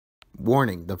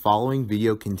Warning, the following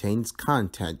video contains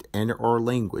content and/or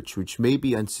language which may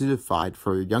be unsuited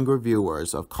for younger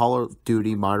viewers of Call of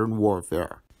Duty Modern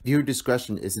Warfare. Viewer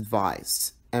discretion is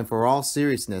advised. And for all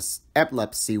seriousness,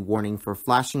 epilepsy warning for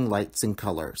flashing lights and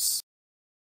colors.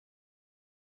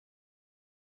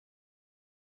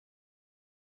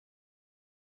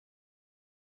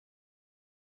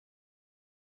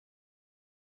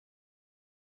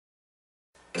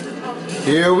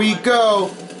 Here we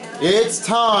go! It's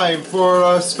time for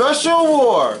a special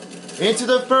war into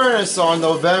the furnace on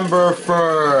November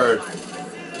 3rd.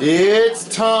 It's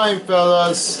time,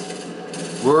 fellas.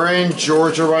 We're in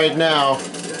Georgia right now.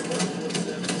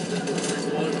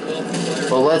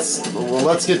 But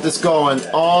let's get this going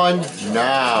on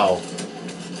now.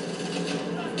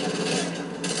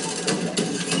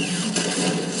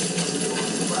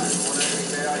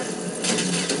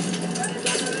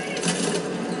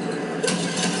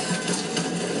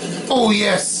 Oh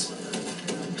yes!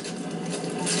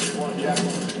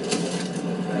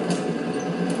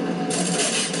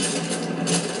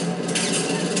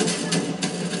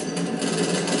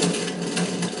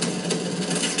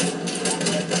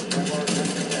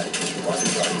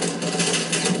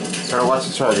 Try to watch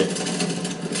the target.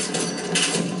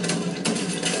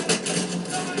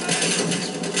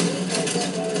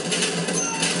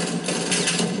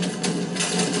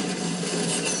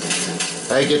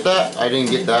 Did I get that? I didn't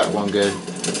get that one good.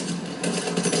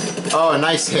 Oh, a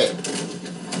nice hit.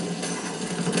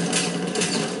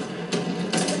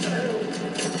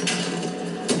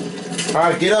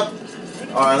 Alright, get up.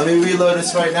 Alright, let me reload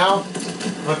this right now.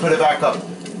 I'm gonna put it back up.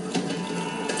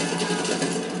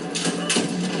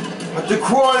 At the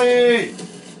quarry!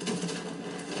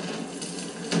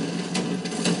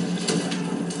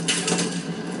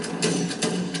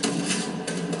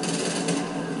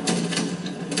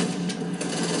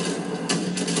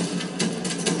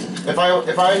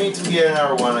 If I need to get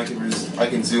another one, I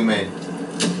can zoom in.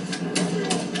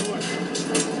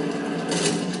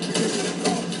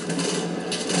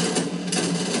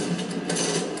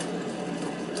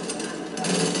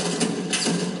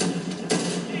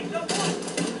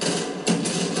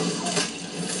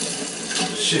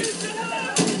 Shit.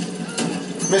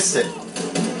 Missed it.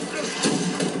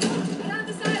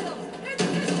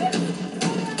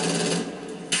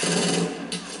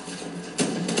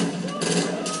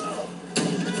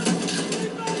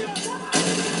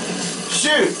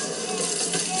 Shoot!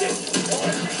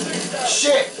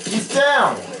 Shit! He's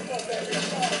down!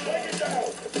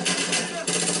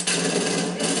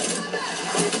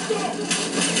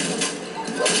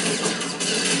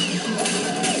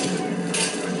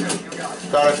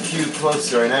 Got a few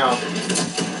closer right now.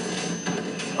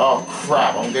 Oh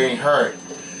crap, I'm getting hurt.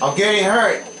 I'm getting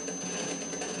hurt!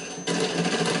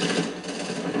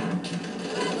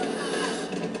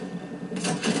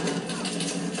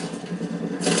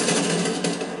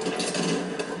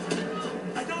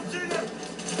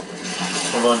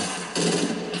 Hold on.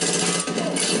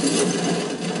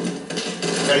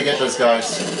 Gotta get those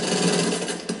guys.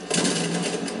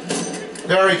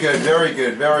 Very good, very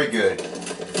good, very good.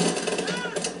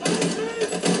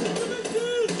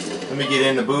 Let me get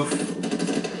in the booth.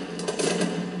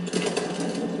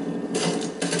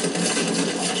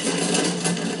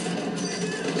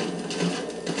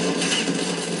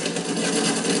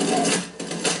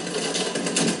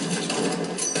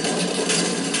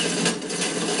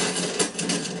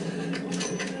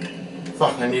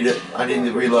 Fuck, I need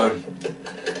to reload.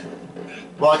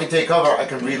 Well, I can take cover, I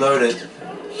can reload it.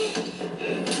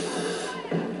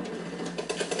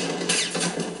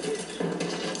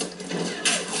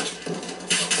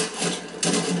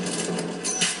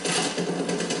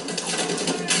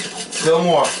 Still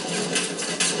more.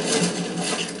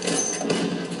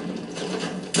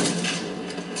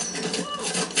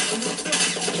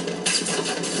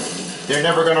 They're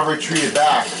never gonna retreat it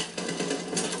back.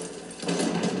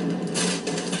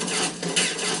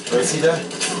 Do I see that?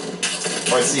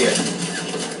 Oh, I see it.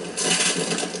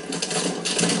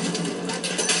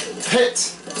 Hit!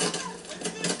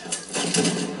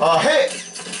 Hit!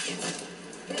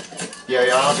 Yeah, I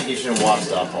don't think you should watch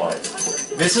that part.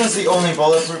 This one's the only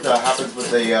bulletproof that happens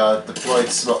with a deployed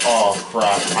smoke. Oh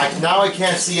crap. Now I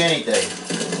can't see anything.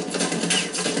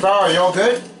 Power, you all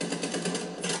good?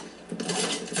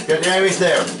 Got the enemies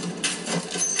there.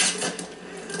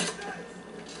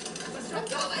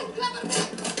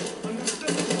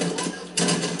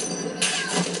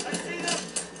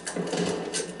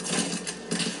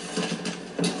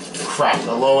 Crap,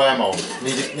 the low ammo.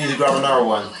 Need to grab another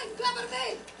one.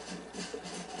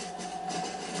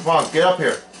 Come on, get up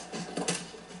here.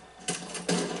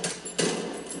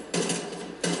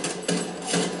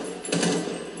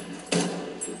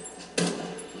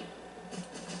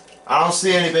 I don't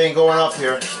see anything going up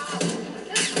here.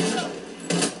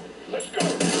 Let's go.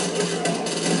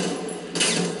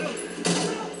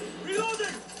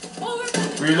 Reloading.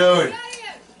 Reload.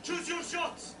 Choose your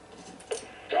shots.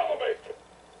 Cover me.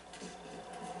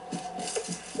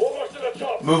 Almost to the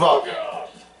top. Move up.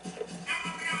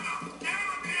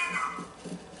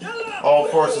 All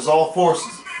forces, all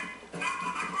forces.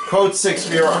 Code 6,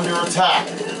 we are under attack.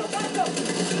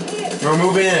 We're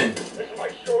moving in. Let's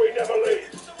make sure he never leaves.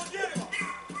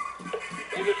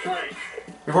 In the trees.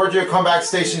 Report to your combat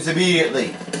stations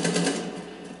immediately.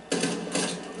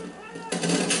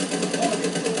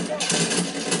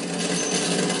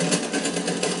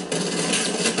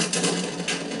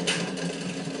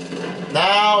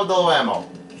 Now the low ammo.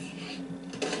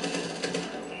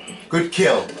 Good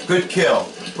kill. Good kill.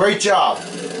 Great job.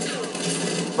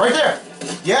 Right there.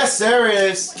 Yes, there it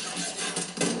is.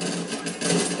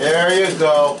 There you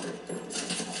go.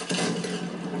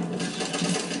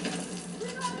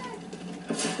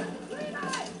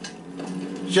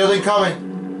 Shielding coming.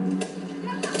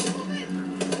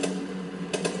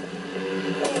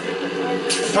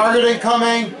 Target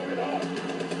incoming.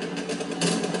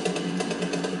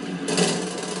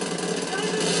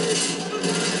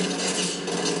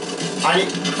 I need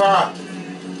Farah.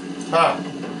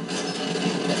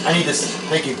 I need this.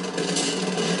 Thank you.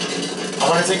 I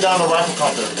want to take down the rifle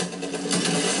copter.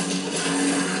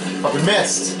 But we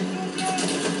missed.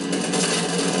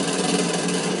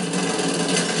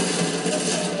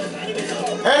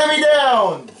 Enemy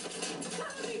down!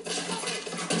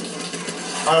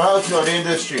 On Hotel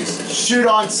Industries. Shoot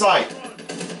on sight.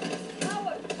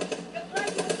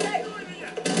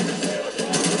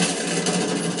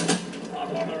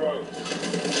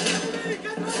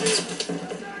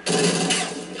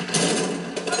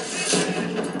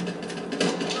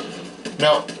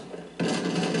 No.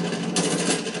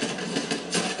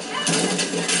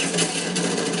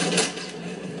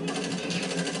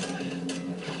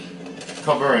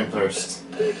 Cover in first.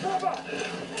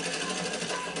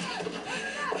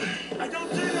 I don't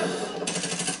see them.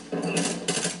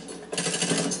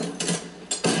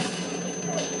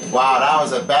 Wow, that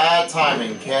was a bad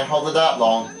timing. Can't hold it that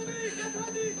long.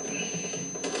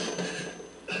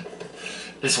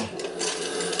 This one.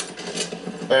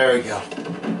 There we go.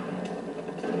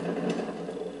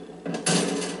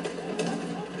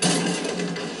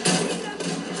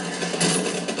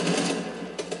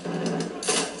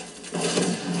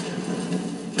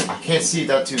 Can't see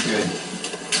that too good.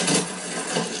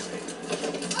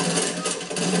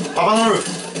 Up on the roof.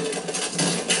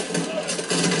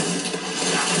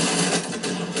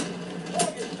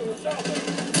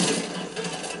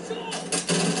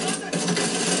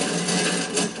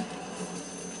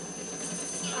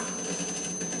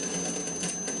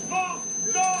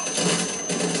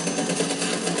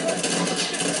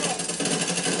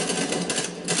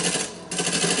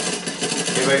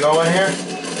 Anybody go in here?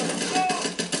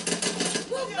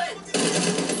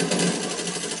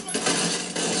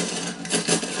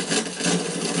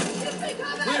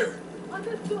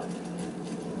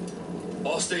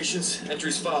 All stations,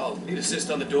 entries filed. Need assist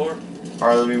on the door?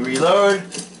 Alright, let me reload.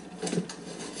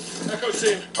 Echo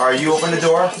team. Alright, you open the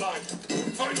door.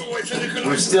 Find a way to Nikolai.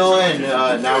 We're still in.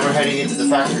 Now we're heading into the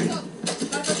factory.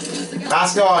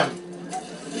 Mask on.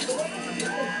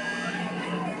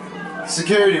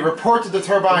 Security, report to the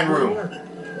turbine room.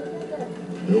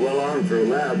 You're well armed for a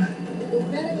lab.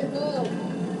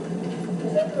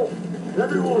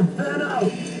 Everyone, fan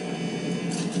out!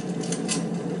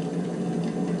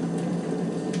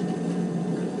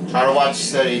 Try to watch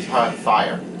steady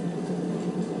fire.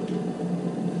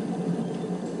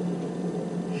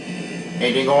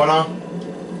 Anything going on?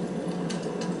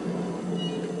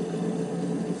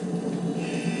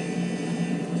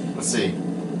 Let's see.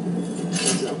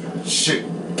 Shoot.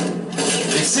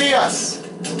 They see us!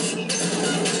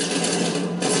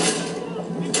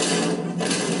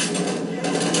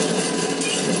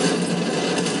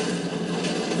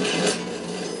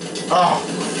 Oh,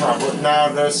 crap. Now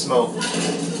there's smoke.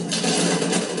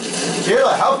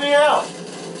 Sheila, help me out!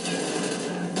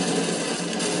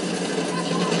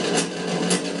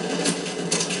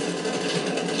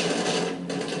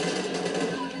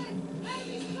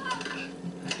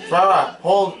 Farah,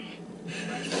 hold.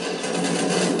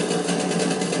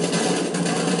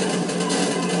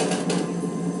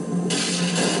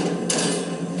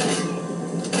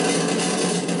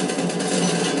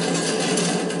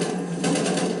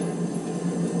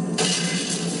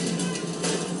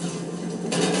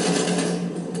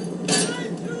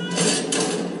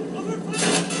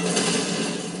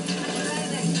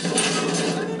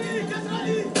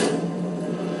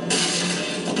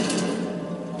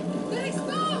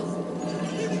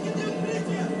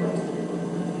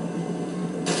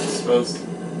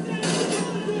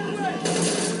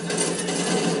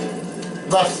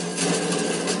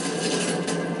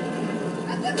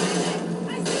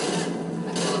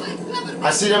 I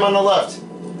see them on the left.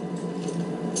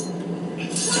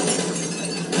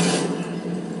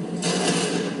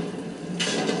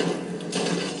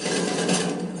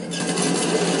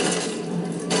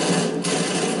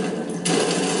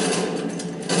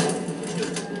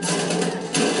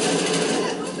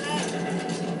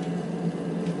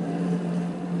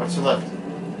 What's the left?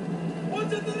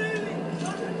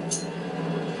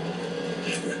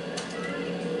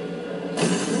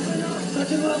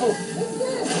 Second level.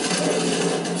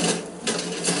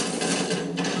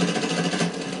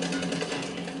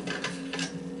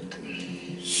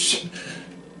 Shit.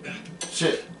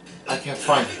 Shit. I can't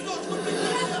find it.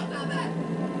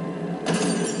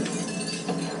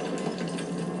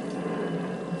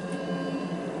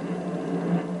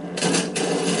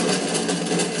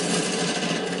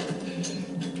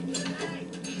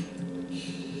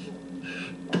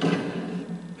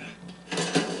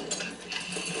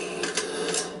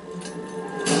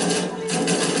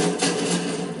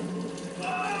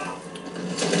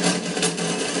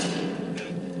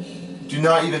 Do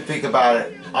not even think about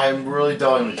it. I'm really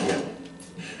done with you.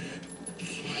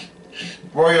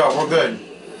 Royal, we're good.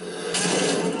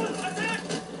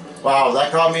 Wow,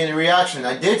 that caught me in the reaction.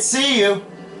 I did see you.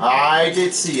 I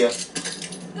did see you.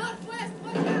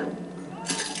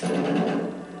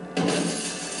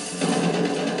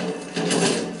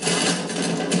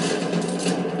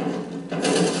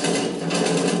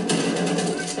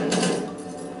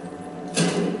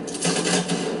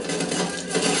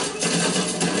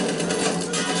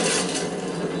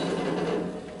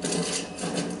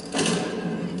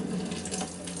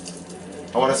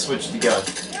 I want to switch the gun.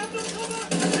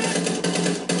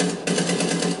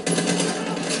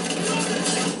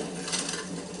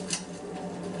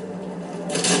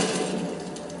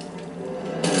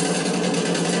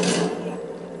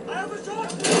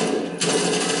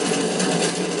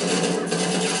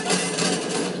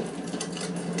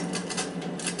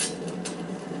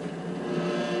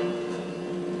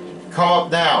 Come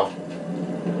up now.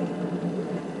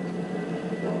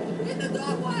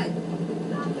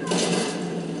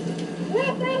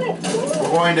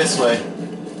 We're going this way.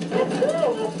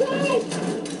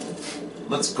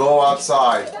 Let's go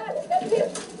outside.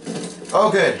 Oh,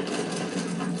 good.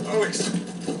 Alex,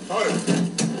 Aaron,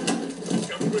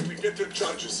 come quickly, get your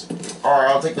charges. Alright,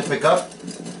 I'll take the pickup.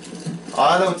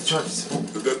 I know what the charge is.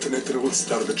 The detonator will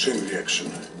start a chain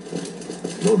reaction.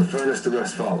 Load the furnace, the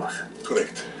rest follows.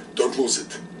 Correct. Don't lose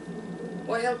it.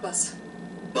 Why help us?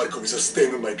 Barkov is a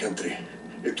stain on my country.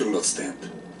 It will not stand.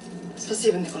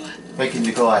 Спасибо, Nikolai. Thank you,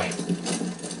 Nikolai.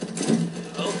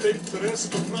 I'll take the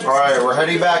rest of my... Alright, we're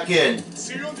heading back in.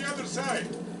 See you on the other side.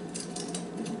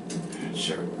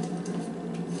 Sure.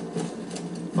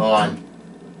 Hold on.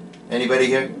 Anybody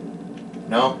here?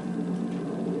 No?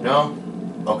 No?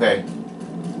 Okay.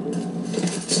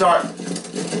 Start.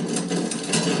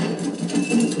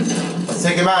 Let's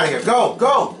take him out of here. Go!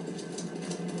 Go!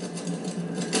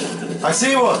 I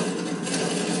see one!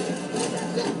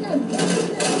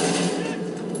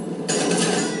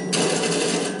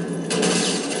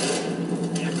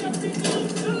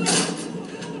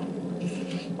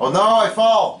 Oh no, I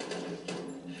fall!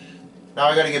 Now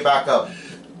I gotta get back up.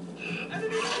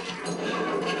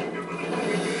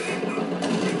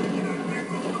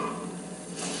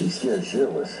 He's scared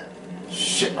shitless.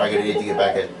 Shit, I gotta need to get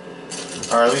back in.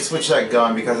 Alright, let me switch that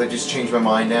gun because I just changed my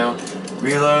mind now.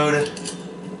 Reload.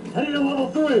 Heading to level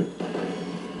 3.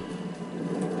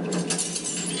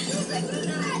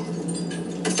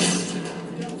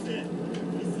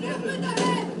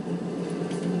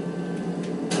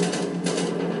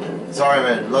 Sorry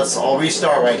man, I'll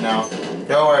restart right now.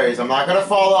 No worries, I'm not gonna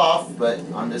fall off, but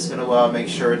I'm just gonna make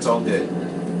sure it's all good.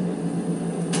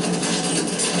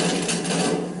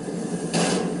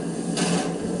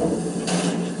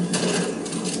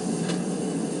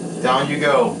 Down you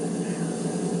go.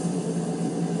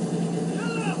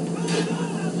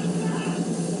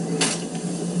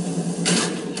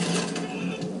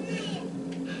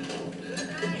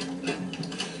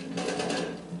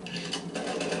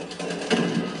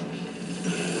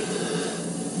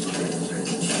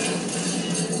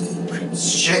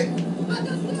 Shit!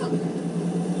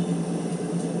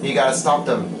 You gotta stop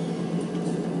them.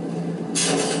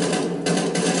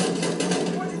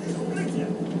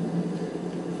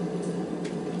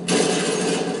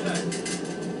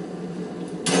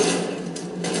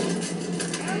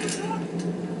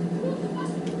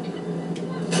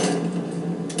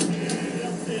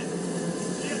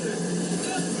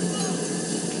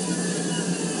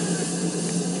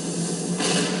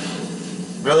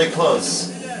 Really close.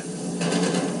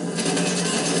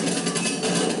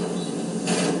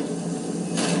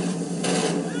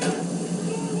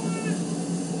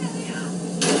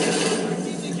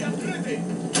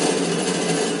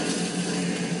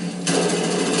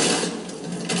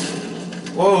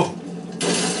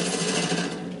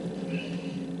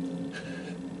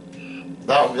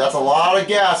 That's a lot of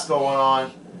gas going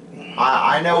on.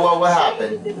 I know what will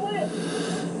happen.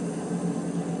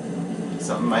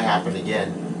 Something might happen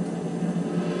again.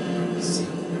 Let's see.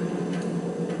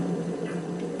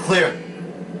 Clear.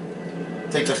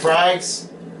 Take the frags.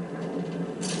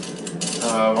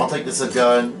 I'll take this a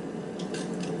gun.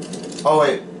 Oh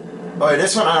wait. Oh wait,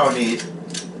 this one I don't need.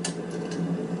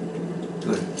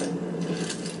 Good.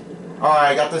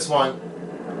 Alright, I got this one.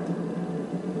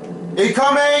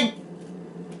 Incoming!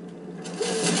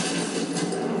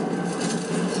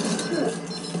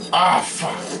 Ah,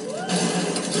 fuck.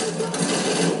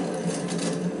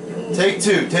 Take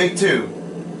two, take two.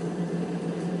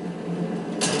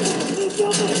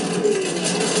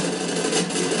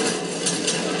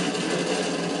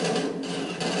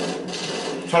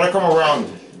 Try to come around.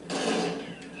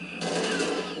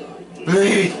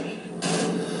 Bleed.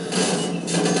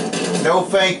 No,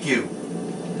 thank you.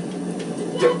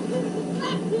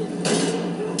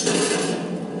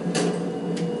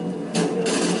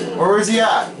 Where is he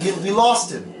at? We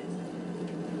lost him.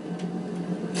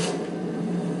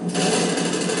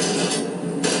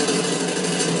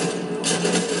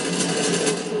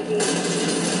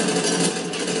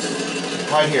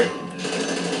 Hide here.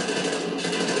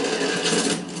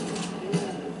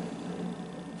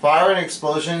 Fire and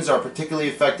explosions are particularly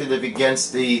effective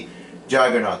against the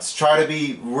juggernauts. Try to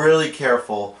be really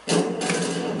careful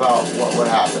about what would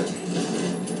happen.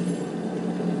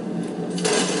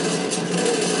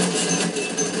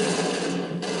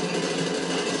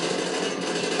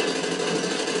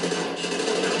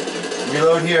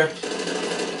 Reload here.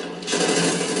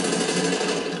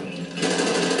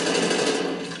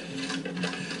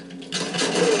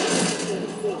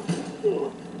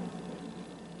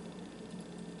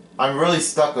 I'm really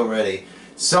stuck already.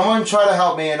 Someone try to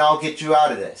help me and I'll get you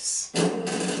out of this.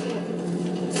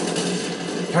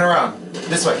 Turn around.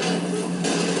 This way.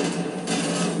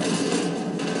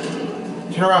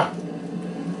 Turn around.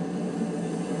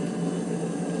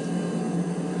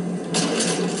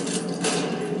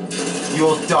 You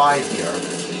will die here.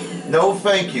 No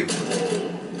thank you.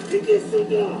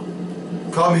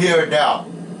 Come here now.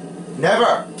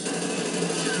 Never.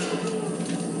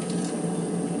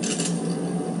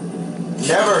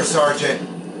 Never, Sergeant.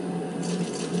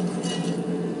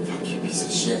 Fuck you, piece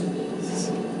of shit.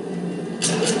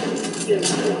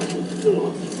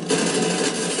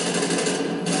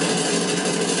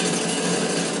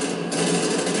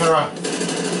 Turn around.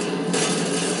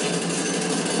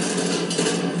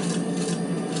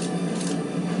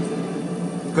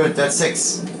 Good, that's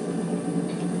 6.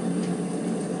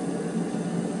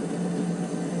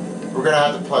 We're gonna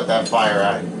have to put that fire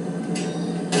out.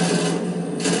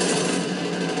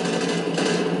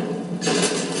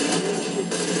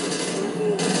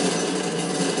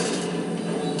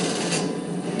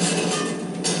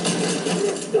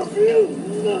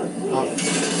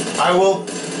 I will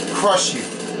crush you.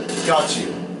 Got you.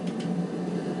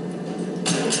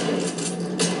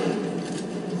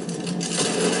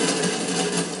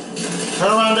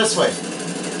 Turn around this way.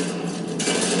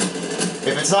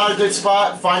 If it's not a good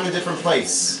spot, find a different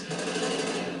place.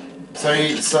 So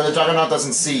the Juggernaut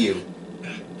doesn't see you.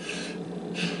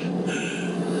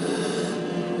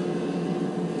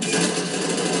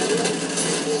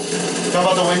 Jump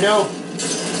out the window.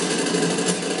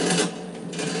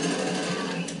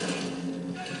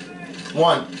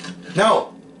 One.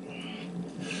 No.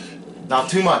 Not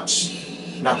too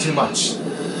much. Not too much.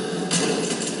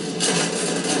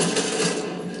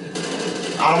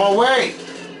 Out of my way.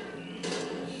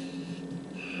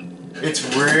 It's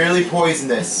really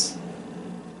poisonous.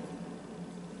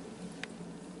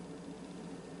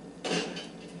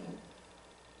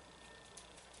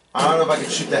 I don't know if I can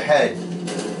shoot the head,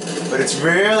 but it's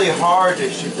really hard to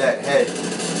shoot that head.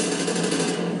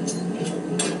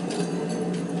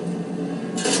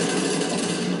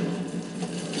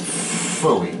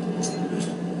 Phooey.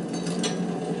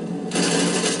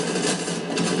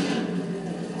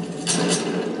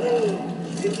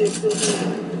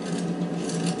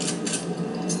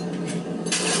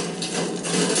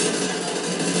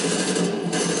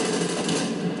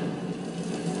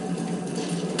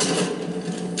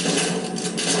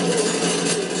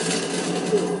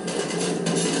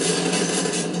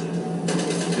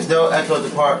 There's no Echo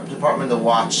department to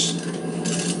watch.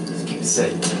 Just keep it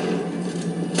safe.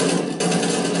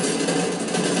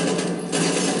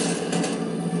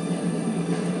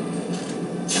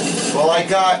 Well, I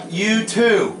got you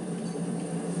too.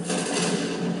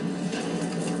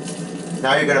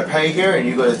 Now you're gonna pay here and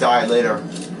you're gonna die later.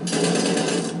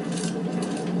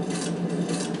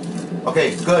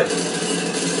 Okay, good.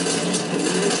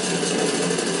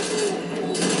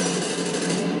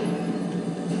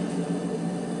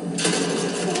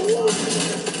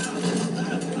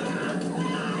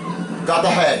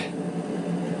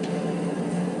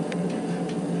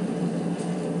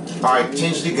 Alright,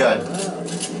 change the gun.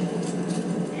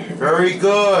 Very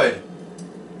good.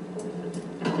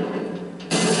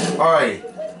 Alright.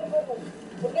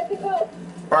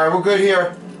 Alright, we're good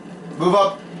here. Move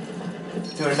up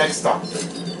to the next stop.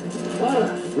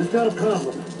 We've got a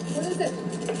problem. What is it?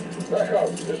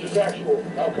 Barkov, this is actual.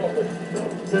 How copy?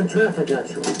 10 traffic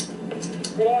actual.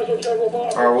 Good eyes on General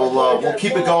Barkov. Alright, we'll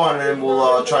keep it going and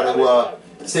we'll try to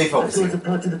stay focused Towards here.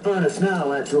 approaching the furnace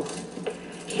now, actual.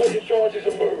 Set your charges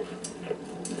and move.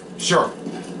 Sure.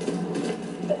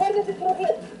 The furnace is broken.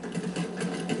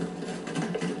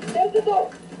 There's the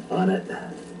door. On it.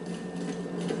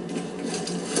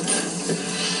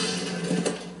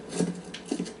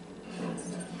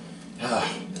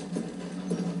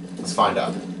 Let's find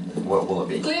out. What will it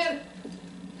be? Clear.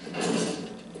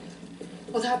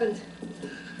 What happened?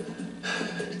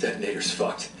 Detonator's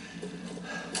fucked.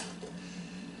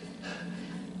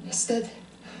 He's dead.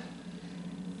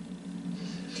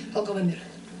 I'll go in there.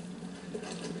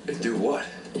 And do what?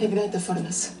 Ignite the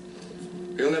furnace.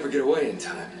 You'll never get away in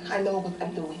time. I know what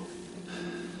I'm doing.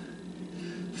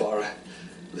 Farah,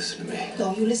 listen to me.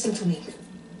 No, you listen to me.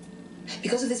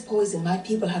 Because of this poison, my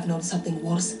people have known something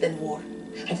worse than war.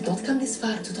 I did not come this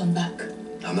far to turn back.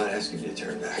 I'm not asking you to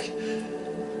turn back.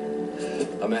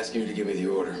 I'm asking you to give me the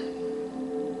order.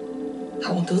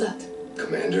 I won't do that.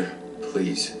 Commander,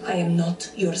 please. I am not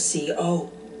your CO.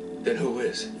 Then who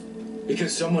is?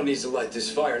 Because someone needs to light this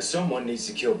fire. Someone needs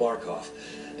to kill Barkov.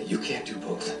 And you can't do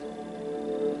both.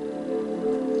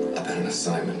 I've had an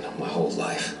assignment my whole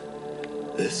life.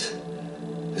 This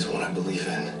is what I believe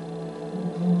in.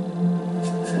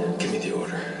 Give me the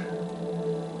order.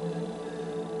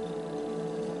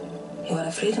 You are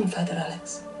a freedom fighter,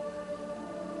 Alex.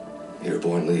 You're a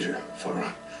born leader,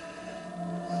 Farah.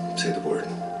 Say the word.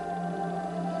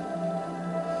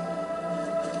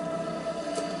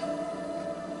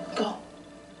 Go.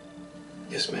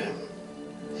 Yes, ma'am.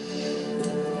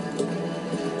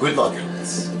 Good luck,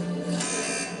 Alex.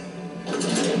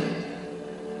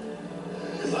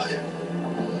 Good luck.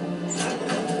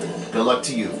 Good luck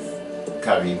to you,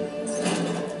 Karim.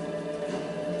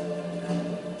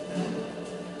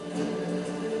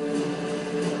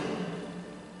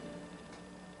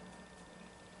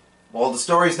 Well, the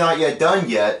story's not yet done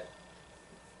yet.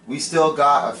 We still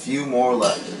got a few more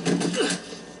left.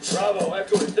 Bravo,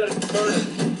 Echo is dead at the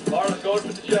furnace. Mara's going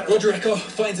for the general. Roger, Echo.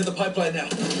 Flying to the pipeline now.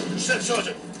 You said,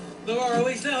 Sergeant. No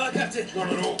ROEs now, huh, Captain?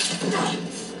 Not at all.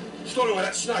 Stolen with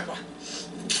that sniper.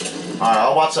 Alright,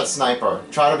 I'll watch that sniper.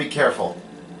 Try to be careful.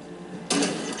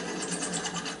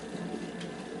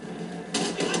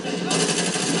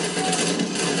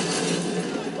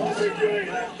 RPG,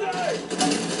 left side.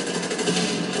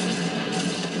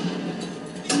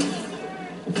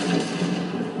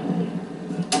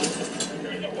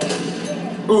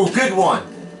 Ooh, good one.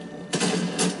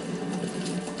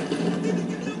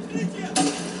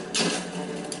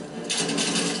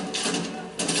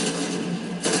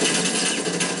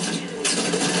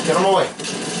 Get him away.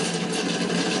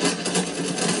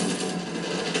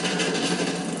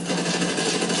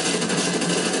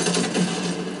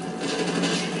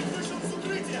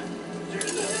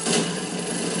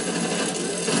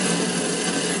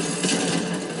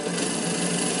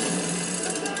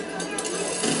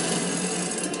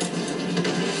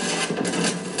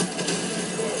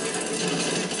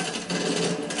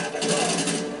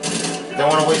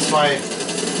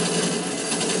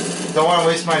 Don't want to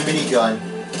waste my minigun.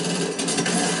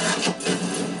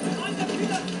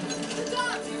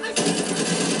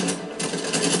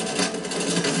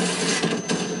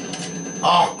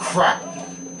 Oh crap!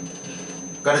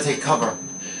 Gotta take cover.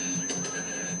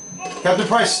 Captain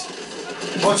Price,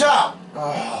 watch out!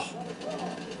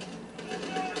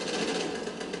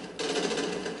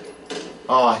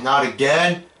 Oh, not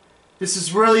again. This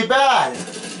is really bad.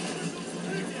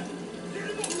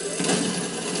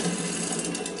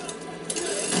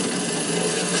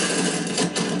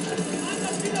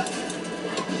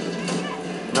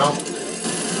 No.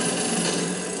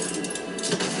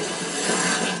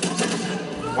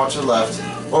 Watch your left.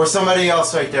 Or somebody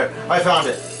else right there. I found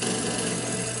it.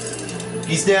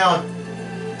 He's down.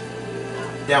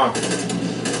 Down.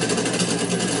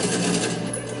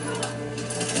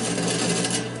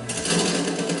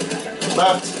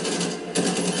 Left.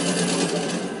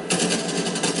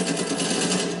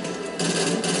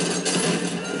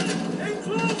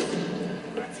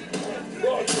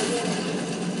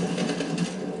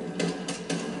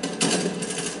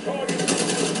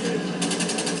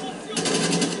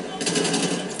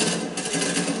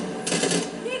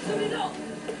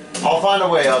 I'll find a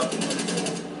way up.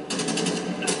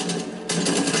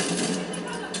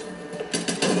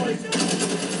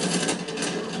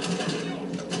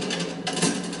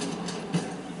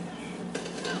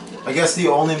 I guess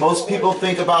most people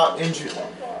think about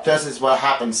injustice is what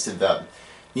happens to them.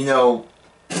 You know,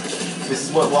 this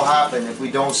is what will happen if we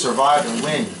don't survive and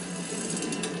win.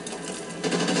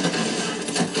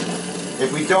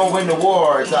 If we don't win the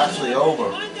war, it's actually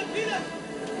over.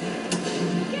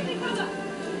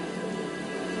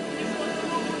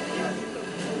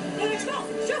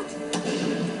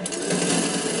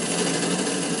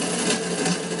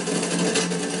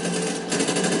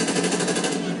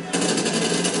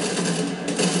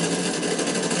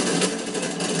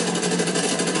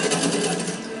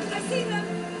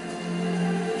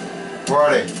 Where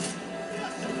are they?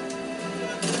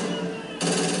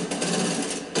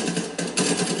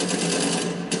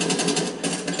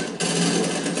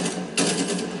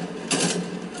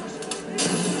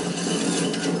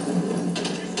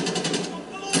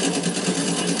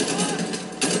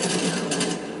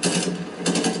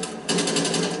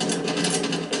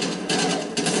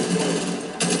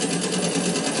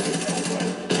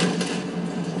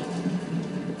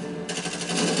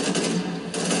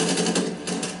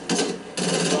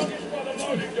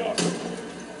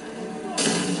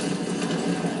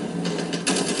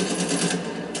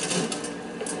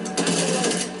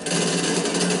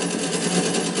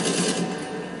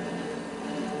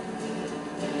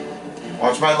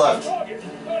 Watch my left.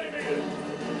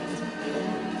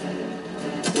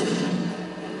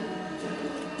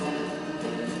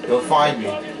 He'll find me.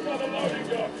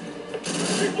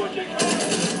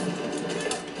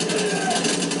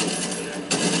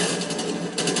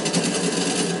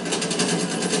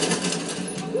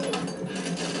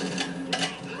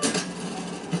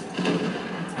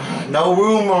 No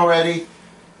room already.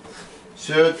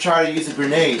 Should try to use a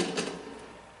grenade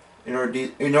in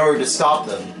order to stop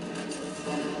them.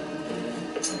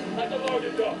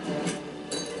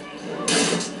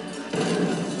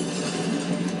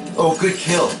 Oh, good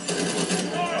kill.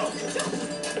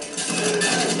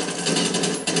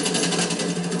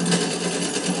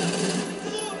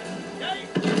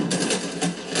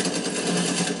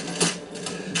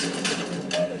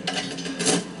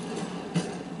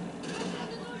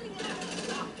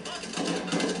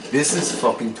 This is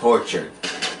fucking torture.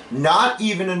 Not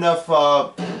even enough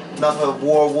of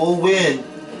war will win,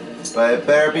 but it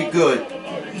better be good.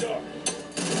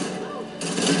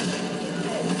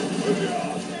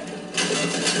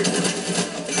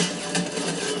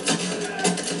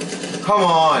 Come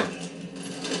on.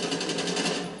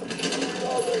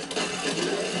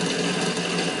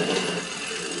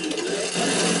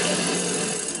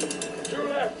 Two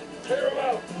left. Clear them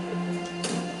out.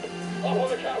 Up on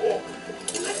the catwalk.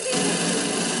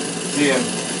 See him.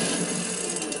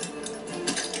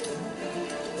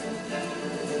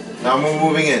 Now we're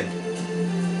moving in.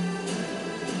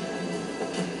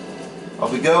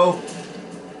 Off we go.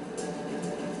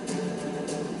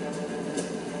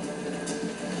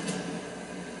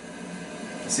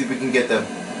 Let's see if we can get them.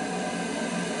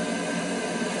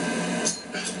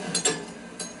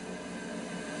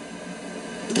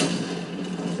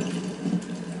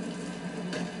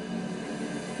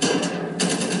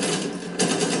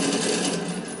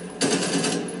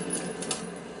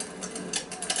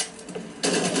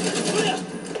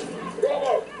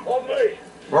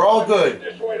 We're all good.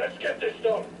 This way, let's get this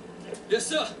done. Yes,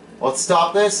 sir. Let's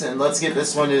stop this and let's get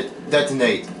this one to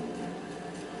detonate.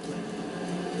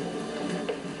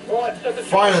 All right, set the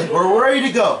Finally, we're ready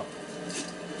to go.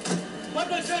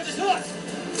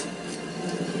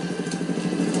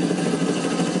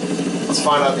 Let's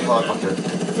find out the helicopter.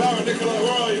 Sarah, Nikolai,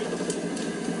 where are you?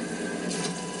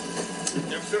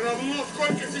 Мне все равно,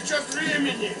 сколько сейчас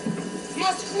времени. С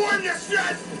Москвой мне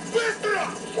связь! Быстро!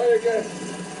 Say again.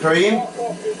 Kareem,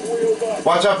 Barkov is wheeled up.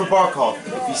 watch out for Barkov.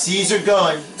 If he sees your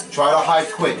gun, try to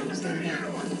hide quick.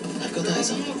 I've got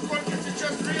eyes on. Сколько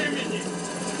сейчас времени?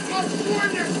 С Москвой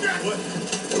мне связь!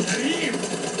 Карим!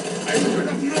 I should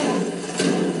have known!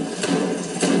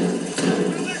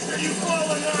 Listen, you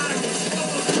fallen on!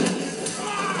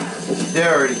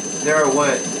 There it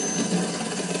went.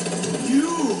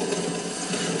 You!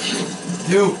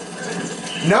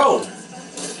 No!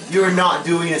 You are not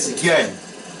doing this again.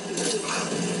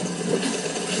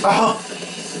 Oh!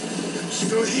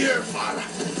 Still here, Father.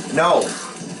 No!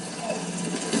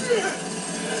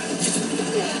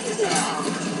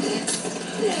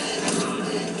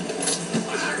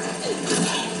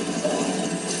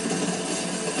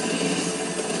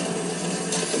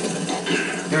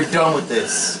 You're done with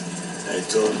this. I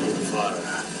told you, Father,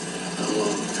 a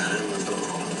long time ago,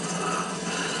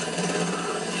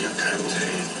 your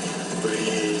country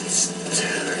breeds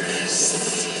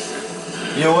terrorists.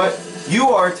 You know what? You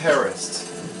are a terrorist.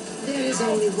 There is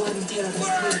only one terrorist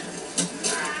here.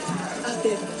 Out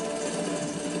there.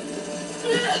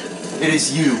 It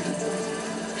is you.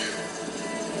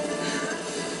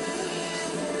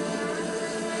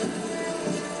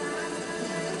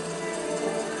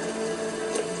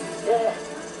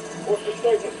 What's the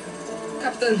status?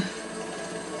 Captain,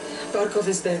 Barkov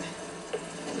is dead.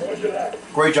 Roger that.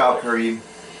 Great job, Kareem.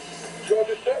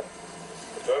 Georgia, sir?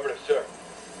 Affirmative, sir.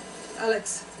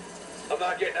 Alex, I'm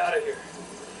not getting out of here.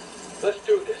 Let's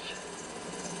do this.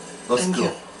 Let's Thank go.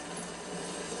 you.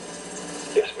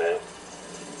 Yes, ma'am.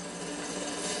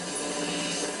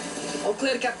 All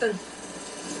clear, Captain.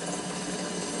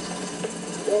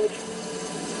 George,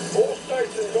 all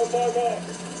stations on my mark.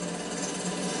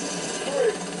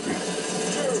 3,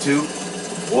 2, 2,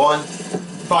 1,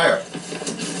 fire.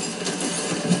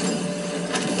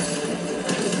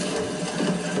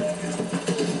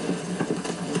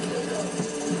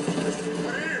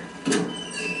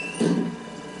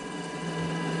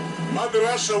 Mother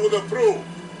Russia would approve.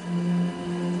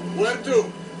 Where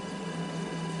to?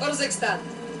 Urzikstan.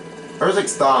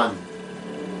 Urzikstan.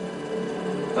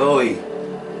 Oi.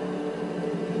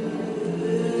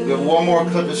 We have one more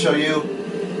clip to show you.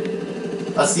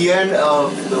 That's the end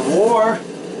of the war.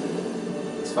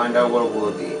 Let's find out what it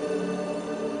will be.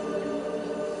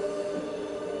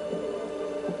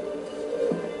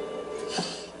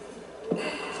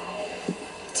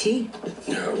 Tea.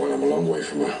 Yeah, well, I'm a long way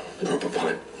from a proper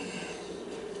pint.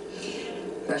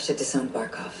 Russia disowned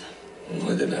Barkov. Well,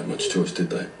 they didn't have much choice, did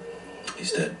they?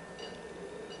 He's dead.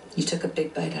 You took a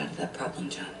big bite out of that problem,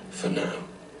 John. For now.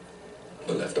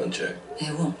 But left unchecked.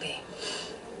 It won't be.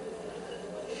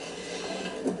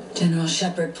 General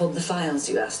Shepard pulled the files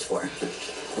you asked for.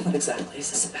 What exactly is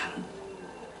this about?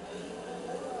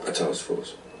 A task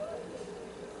force.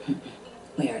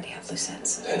 We already have loose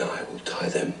ends. Then I will tie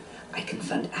them. I can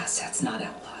fund assets, not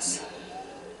outlaws.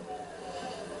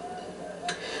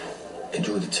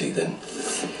 Enjoy the tea, then.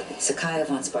 Sakaya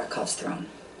wants Barkov's throne.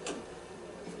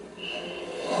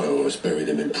 I almost buried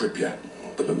him in Pripyat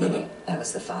with a melon. That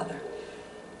was the father.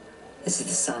 This is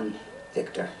the son,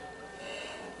 Victor.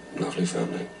 Lovely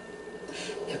family.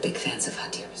 They're big fans of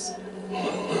Hadir's.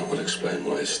 Well, that would explain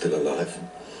why he's still alive.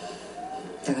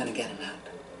 They're gonna get him out.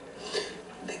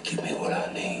 They give me what I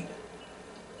need.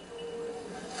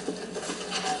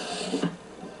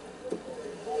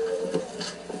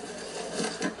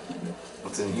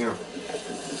 What's in here?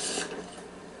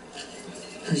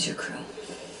 Who's your crew?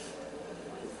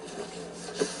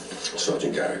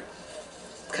 Sergeant Gary.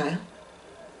 Kyle?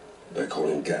 They call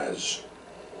him Gaz.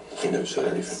 He never said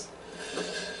anything.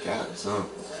 Guys, huh?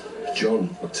 John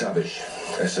McTavish,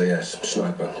 SAS,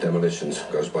 sniper, demolitions,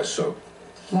 goes by SOAP.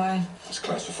 Why? It's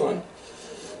classified.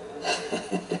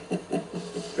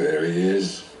 There he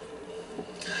is.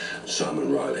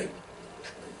 Simon Riley.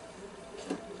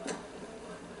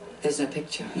 There's no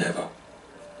picture. Never.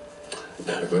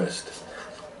 Now the rest.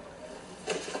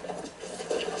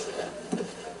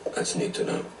 That's neat to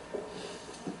know.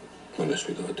 Unless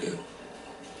we got a deal.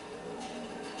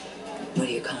 What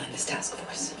are you calling this task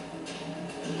force?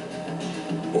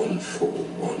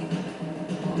 141.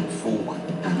 Fool.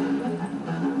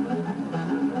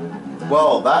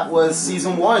 Well, that was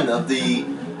season 1 of the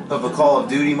Call of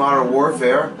Duty Modern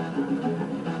Warfare.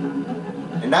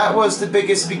 And that was the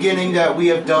biggest beginning that we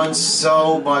have done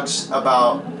so much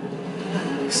about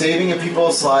saving a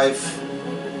people's life.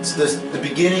 It's the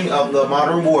beginning of the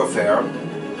Modern Warfare.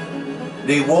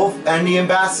 The Wolf and the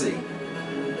Ambassador.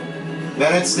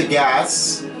 Then it's the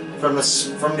gas from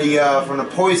the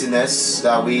poisonous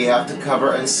that we have to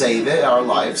cover and save our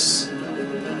lives.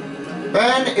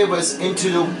 Then it was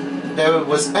entering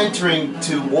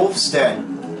to Wolf's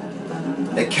Den,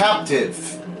 the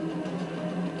captive,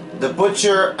 the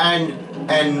butcher, and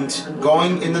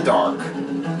going in the dark,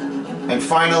 and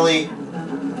finally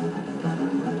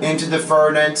into the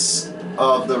furnace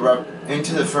of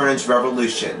into the furnace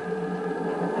revolution.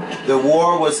 The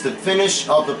war was the finish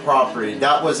of the property.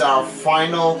 That was our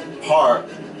final part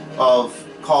of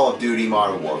Call of Duty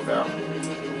Modern Warfare.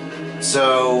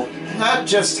 So that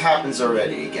just happens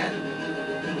already again.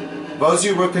 Those of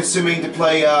you who were consuming to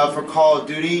play for Call of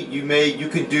Duty, you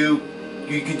could do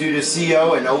the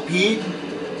CO and OP,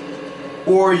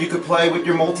 or you could play with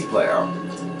your multiplayer.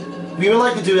 We would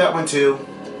like to do that one too,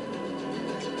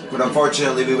 but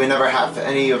unfortunately we would never have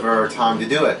any of our time to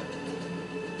do it.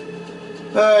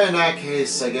 But in that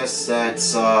case, I guess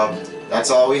that's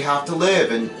all we have to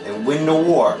live and win the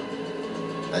war,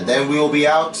 and then we will be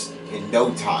out in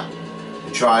no time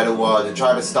to try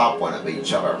to stop one of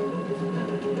each other.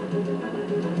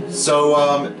 So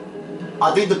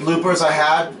I think the bloopers I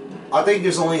had, I think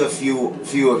there's only a few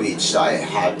of each that I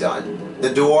have done. The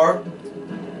door,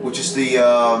 which is the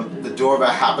door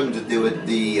that happened to do with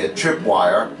the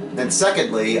tripwire. Then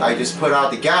secondly, I just put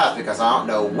out the gas because I don't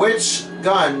know which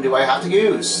gun do I have to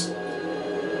use.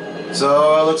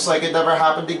 So it looks like it never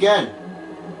happened again.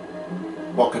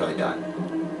 What could I done?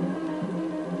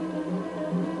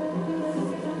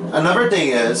 Another thing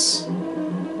is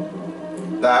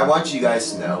that I want you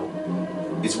guys to know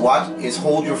is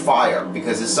hold your fire,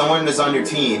 because if someone is on your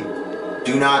team,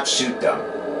 do not shoot them.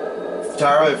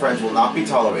 Terror friends will not be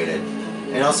tolerated,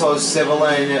 and also civil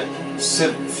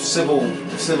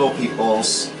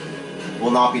peoples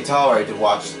will not be tolerated to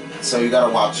watch. So you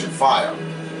gotta watch your fire.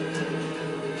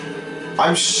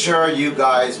 I'm sure you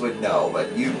guys would know,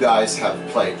 but you guys have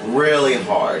played really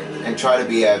hard and try to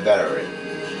be a veteran.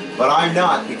 But I'm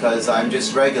not, because I'm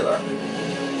just regular.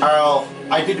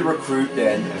 I did recruit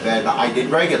then, and then I did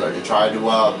regular to try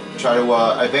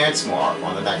to advance more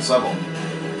on the next level,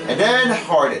 and then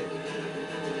hardened.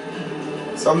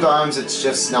 Sometimes it's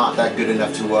just not that good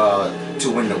enough to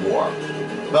win the war,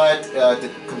 but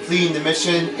completing the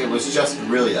mission, it was just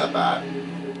really that bad.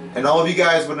 And all of you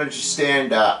guys would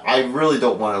understand that I really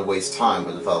don't want to waste time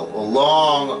with a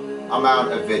long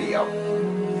amount of video.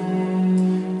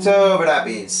 So, with that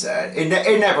being said, it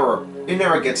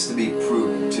never gets to be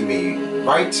proved to me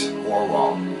right or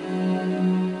wrong.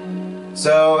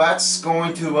 So that's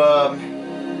going to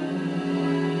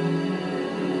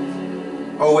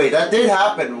oh wait, that did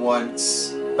happen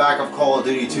once back of Call of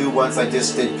Duty 2. Once I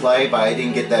just did play, but I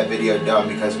didn't get that video done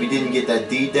because we didn't get that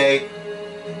D-Day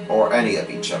or any of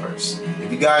each other's.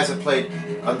 If you guys have played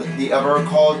the other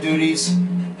Call of Duties,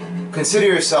 consider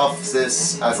yourself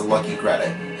this as a lucky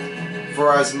credit.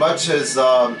 For as much as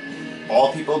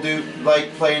all people do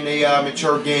like playing a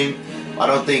mature game, I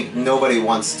don't think nobody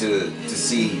wants to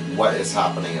see what is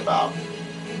happening about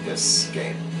this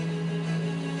game.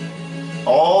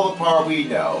 All the part we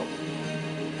know,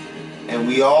 and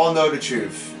we all know the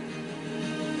truth,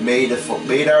 made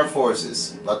our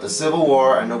forces let the Civil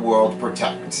War and the world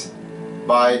protect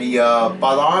by the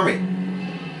Army.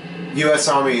 U.S.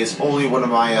 Army is only one of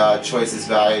my choices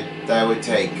that I would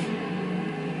take.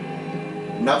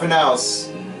 Nothing else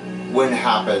wouldn't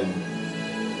happen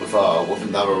with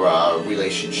another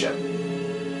relationship.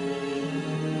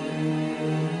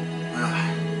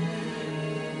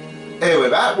 Anyway,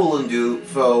 that will do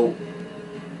for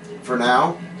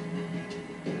now.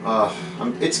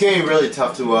 It's getting really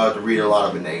tough to read a lot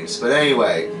of the names, but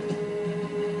anyway,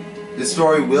 the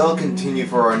story will continue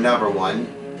for another one.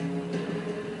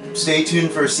 Stay tuned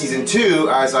for season 2,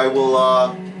 as I will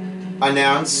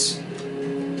announce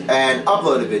and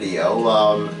upload a video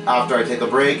after I take a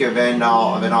break, and then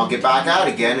I'll get back out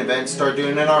again and then start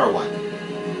doing another one.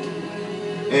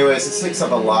 Anyways, this takes up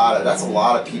that's a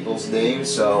lot of people's names,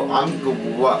 so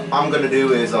what I'm gonna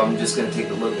do is I'm just gonna take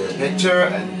a look at the picture,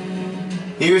 and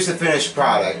here's the finished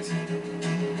product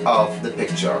of the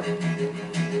picture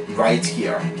right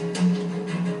here.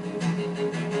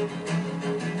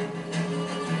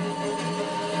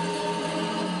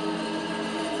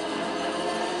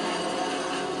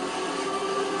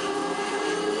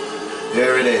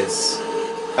 There it is.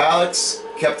 Alex,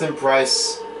 Captain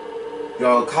Price,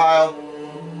 General Kyle,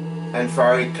 and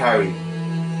Farah Karim.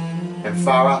 And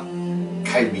Farah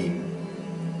Karim.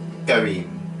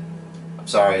 Karim. I'm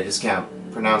sorry, I just can't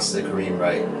pronounce the Karim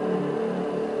right.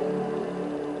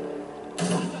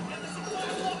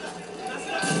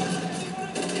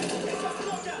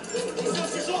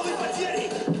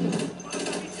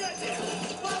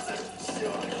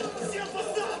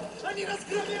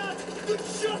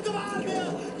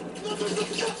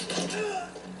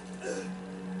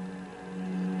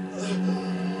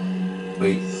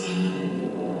 Wait.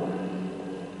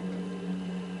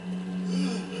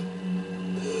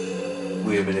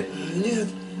 Wait a minute. Нет.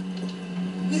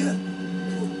 Нет.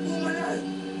 Умоляю.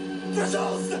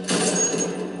 Пожалуйста.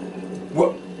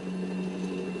 What?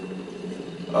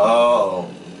 Oh.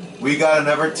 We got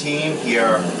another team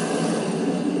here.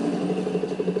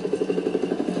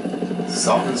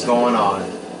 Something's going on.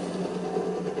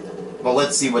 Well,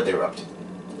 let's see what they're up to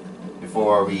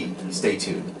before we stay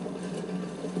tuned.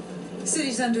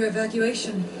 City's under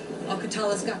evacuation.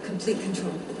 Al-Qatala's got complete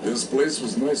control. This place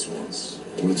was nice once.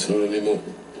 It's not anymore.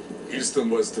 East and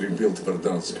West rebuilt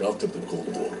Verdansk after the Cold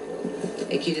War.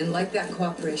 Aki didn't like that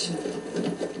cooperation.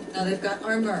 Now they've got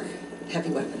armor,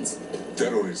 heavy weapons.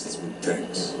 Terrorists with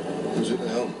tanks. Who's at the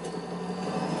helm?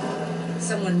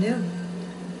 Someone new.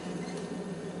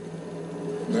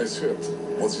 Nice hit.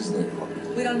 What's his name?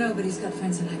 We don't know, but he's got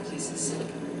friends in high places.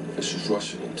 This is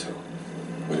Russian intel.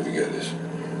 Where did we get this?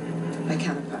 My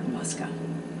counterpart in Moscow.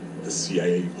 The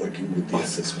CIA working with the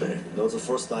SSB. That was the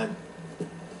first time.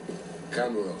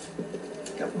 Kamarov.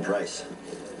 Captain Price.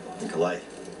 Nikolai.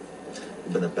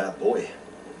 You've been a bad boy.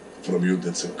 From you,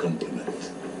 that's a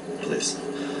compliment. Please.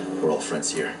 We're all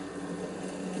friends here.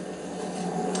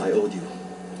 I owed you.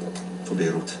 For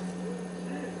Beirut.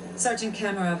 Sergeant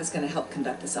Kamarov is going to help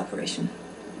conduct this operation.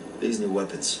 These new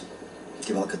weapons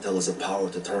give Alcatelas the power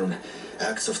to turn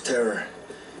acts of terror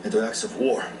into acts of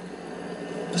war.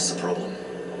 This is a problem.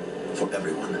 For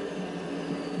everyone.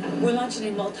 We're launching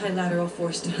a multilateral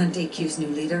force to hunt AQ's new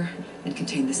leader and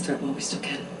contain this threat while we still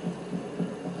can.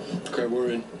 Okay,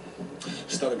 we're in.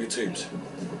 Start up your teams.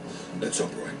 Let's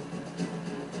operate.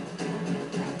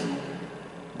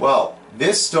 Well,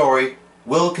 this story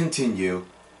will continue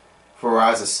for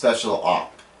as a special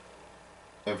op.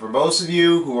 And for most of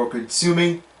you who are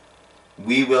consuming,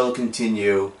 we will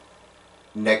continue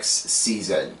next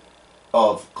season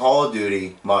of Call of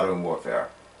Duty Modern Warfare.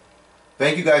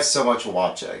 Thank you guys so much for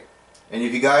watching. And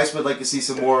if you guys would like to see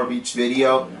some more of each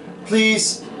video,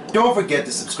 please don't forget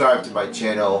to subscribe to my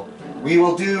channel. We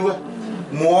will do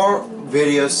more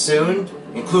videos soon,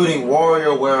 including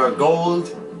Warrior Wear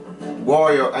Gold,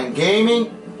 Warrior and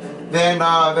Gaming, then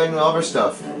other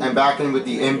stuff. And back in with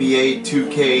the NBA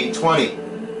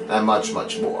 2K20 and much,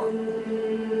 much more.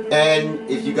 And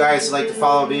if you guys like to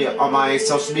follow me on my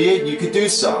social media, you could do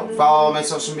so. Follow my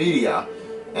social media.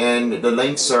 And the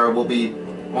links will be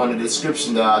on the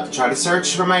description to try to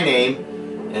search for my name.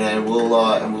 And we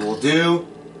will do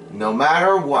no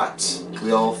matter what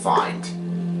we'll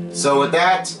find. So with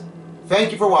that,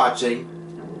 thank you for watching.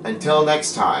 Until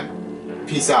next time,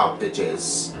 peace out,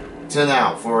 bitches. Till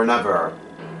now for another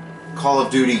Call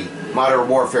of Duty Modern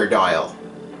Warfare dial.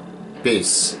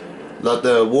 Peace. Let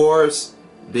the wars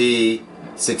be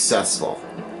successful.